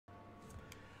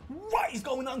What is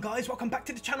going on, guys? Welcome back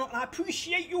to the channel and I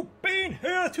appreciate you being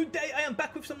here today. I am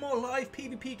back with some more live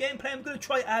PvP gameplay. I'm going to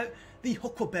try out the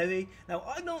Huckleberry. Now,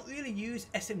 I don't really use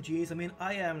SMGs. I mean,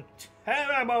 I am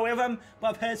terrible with them,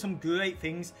 but I've heard some great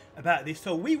things about this.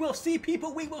 So we will see,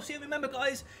 people. We will see. Remember,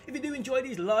 guys, if you do enjoy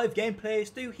these live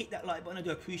gameplays, do hit that like button. I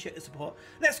do appreciate the support.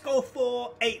 Let's go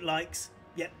for 8 likes.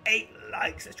 Yeah, 8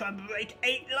 likes. Let's try and break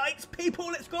 8 likes, people.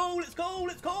 Let's go, let's go,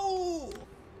 let's go.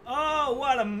 Oh,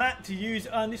 what a map to use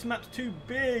on. This map's too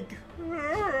big.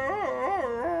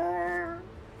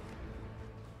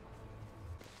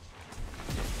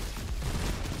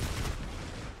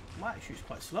 My shoots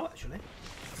quite slow, actually.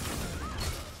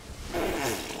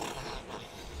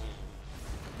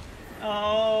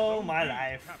 Oh, my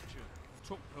life.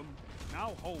 Took them.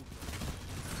 Now hold them.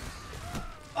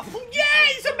 Oh, yeah,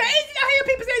 it's amazing. I hear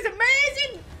people say it's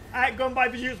amazing. Outgun by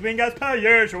pursuit swing as per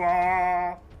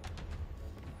usual.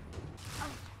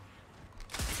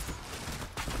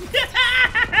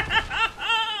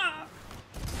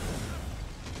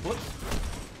 What?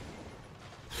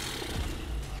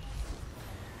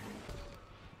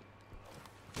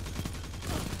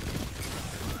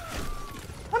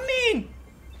 I mean,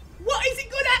 what is it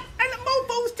good at? And the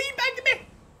mofo's teabagging me.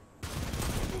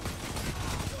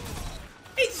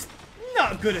 It's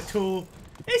not good at all.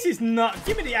 This is not.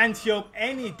 Give me the anti-op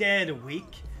any day of the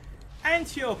week.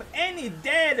 Anti-op any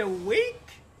day of the week.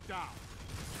 Down.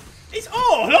 It's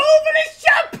all over this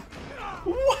chap!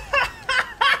 Wow!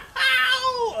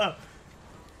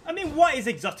 I mean, what is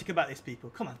exotic about this, people?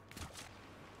 Come on.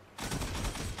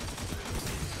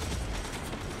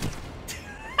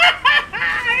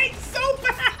 It's so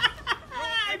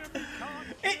bad!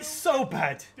 It's so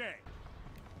bad.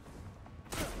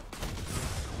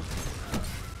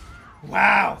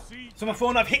 Wow! So my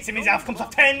phone I've hits him, his health comes off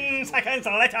 10 seconds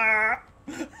later!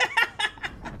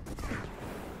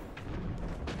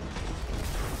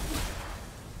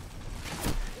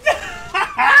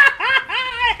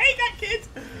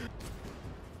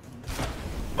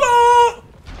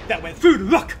 That went through the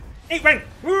rock! It went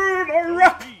through the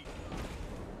rock!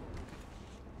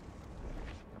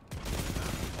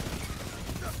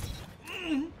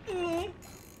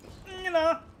 You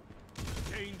know.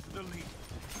 Change the lead.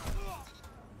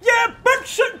 Yeah, big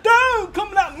shit down!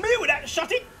 Coming at me with that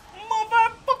shotty!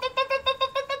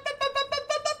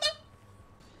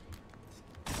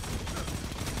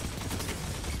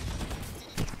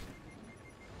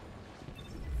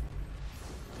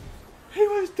 He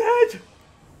was dead!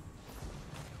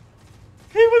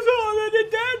 He was already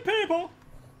dead, people!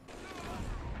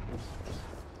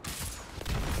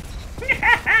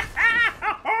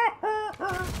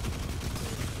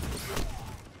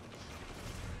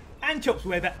 Anti-op's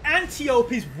way better.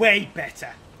 Anti-op is way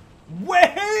better.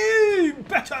 Way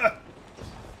better!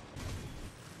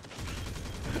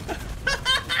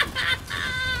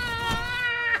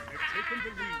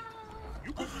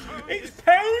 It's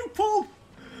painful!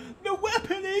 The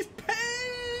weapon is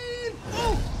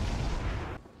painful!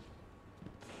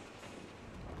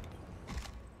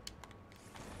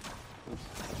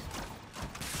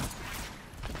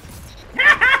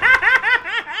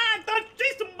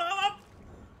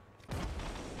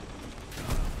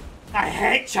 I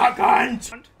hate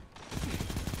shotguns!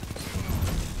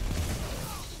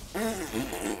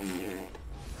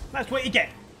 That's what you get.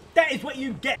 That is what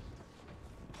you get.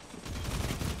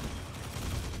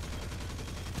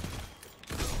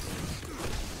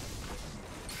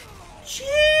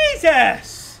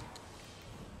 Jesus!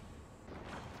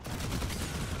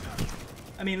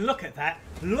 I mean, look at that.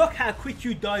 Look how quick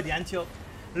you died, the anti-op.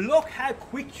 Look how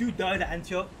quick you died, the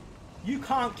anti-op. You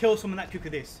can't kill someone that quick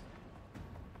with this.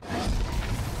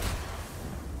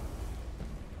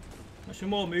 I should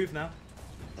more move now.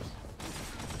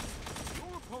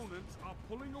 Your opponents are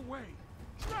pulling away.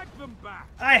 Drag them back.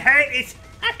 I hate this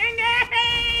fucking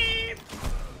game!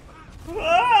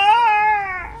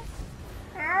 Ah!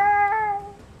 Ah!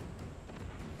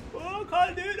 Oh, I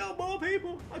can't do it no more,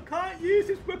 people. I can't use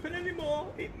this weapon anymore.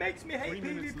 It makes me hate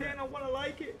PvP and I want to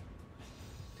like it.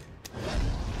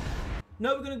 Know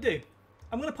what we're going to do?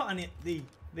 I'm going to put on it the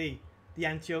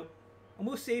anti-op. And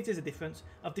we'll see if there's a difference.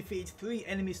 I've defeated 3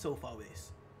 enemies so far with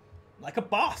this. Like a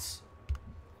boss.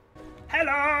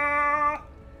 Hello!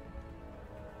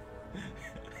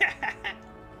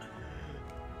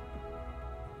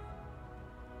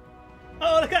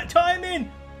 Oh, look at that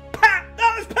timing! Pat!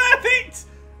 That was perfect!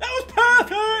 That was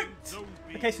perfect!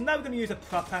 Okay, so now we're going to use a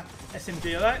proper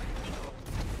SMG, alright?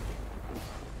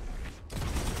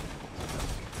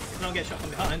 If I don't get shot from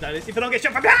behind, that is. If I don't get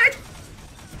shot from behind!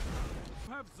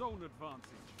 Have zone advantage.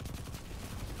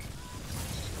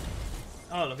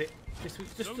 Oh, I love it. This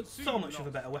was just so much of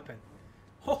a better weapon.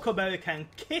 Huckleberry can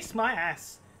kiss my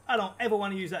ass. I don't ever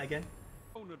want to use that again.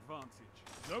 Zone advantage.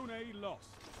 Zone A lost.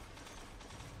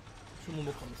 Someone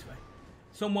will come this way.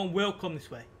 Someone will come this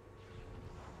way.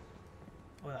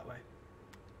 Or that way.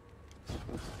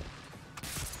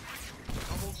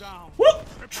 Double down.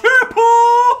 Whoop! Triple!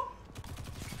 Oh!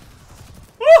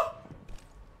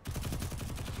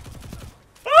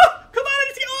 Oh! Come on,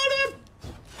 let's get all of them!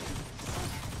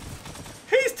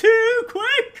 He's too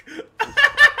quick!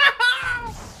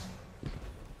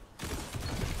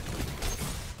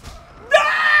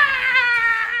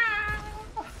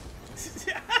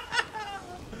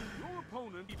 Your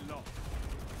opponent lost.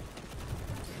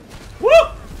 Woo!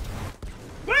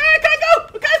 Where I can't go!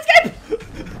 I can't escape!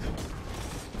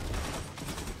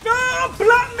 No!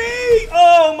 Block me!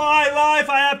 Oh my life!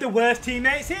 I have the worst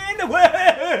teammates in the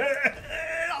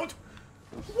world!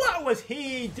 What was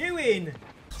he doing?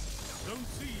 Zone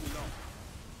C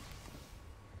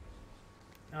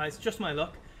lost. It's just my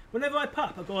luck. Whenever I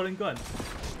pop a golden gun.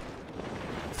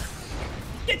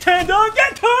 Get turned on!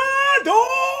 Get turned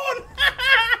on!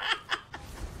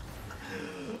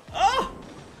 Oh!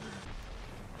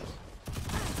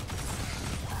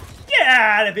 Get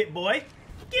out of it, boy!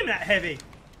 Give me that heavy.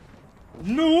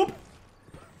 Noob!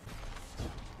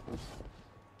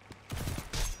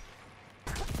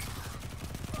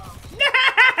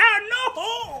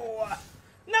 No!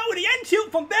 No, the end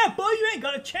tilt from there, boy! You ain't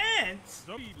got a chance!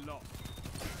 Zone B lost.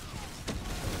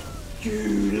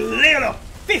 You little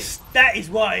fist! That is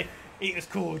why it was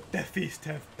called the Fist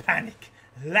of Panic.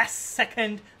 Last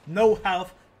second, no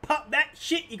health. Pop that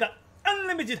shit, you got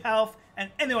unlimited health,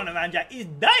 and anyone around you is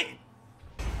dying.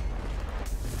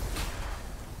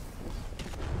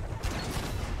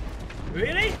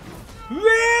 Really?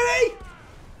 Really?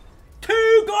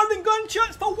 2 golden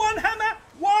gunshots for 1 hammer?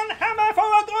 1 hammer for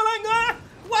a golden gun?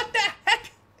 What the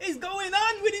heck is going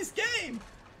on with this game?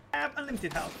 I have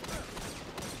unlimited health.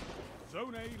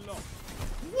 Zone A lost.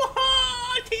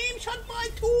 Whoa! Team shot by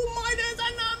 2 miners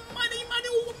and a money,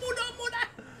 muda.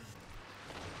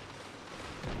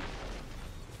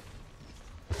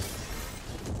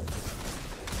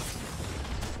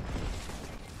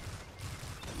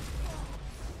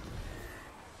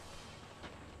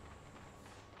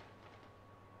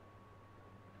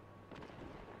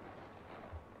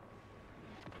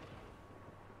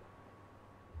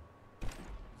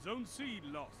 Zone C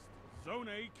lost. Zone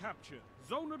A captured.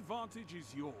 Zone advantage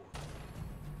is yours.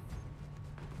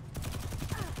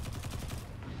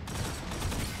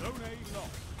 Zone A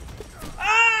lost.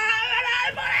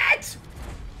 Ah! Bullet!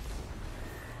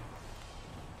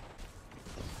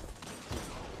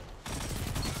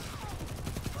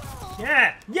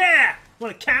 Yeah! Yeah!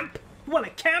 Wanna camp? You wanna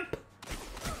camp?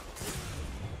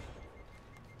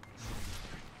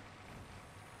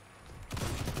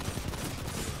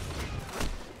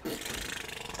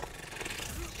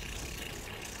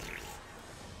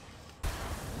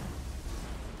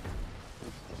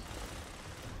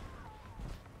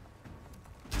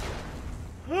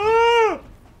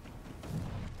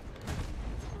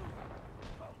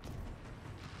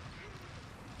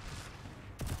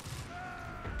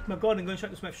 My god, I'm going to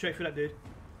shot this map straight through that dude.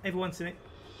 Everyone's seen it.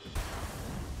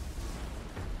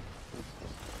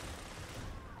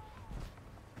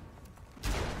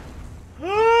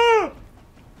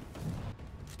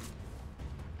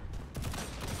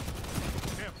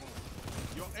 Careful.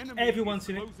 Your enemy Everyone's is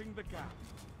seen it. closing the gap.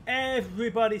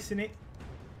 Everybody's seen it.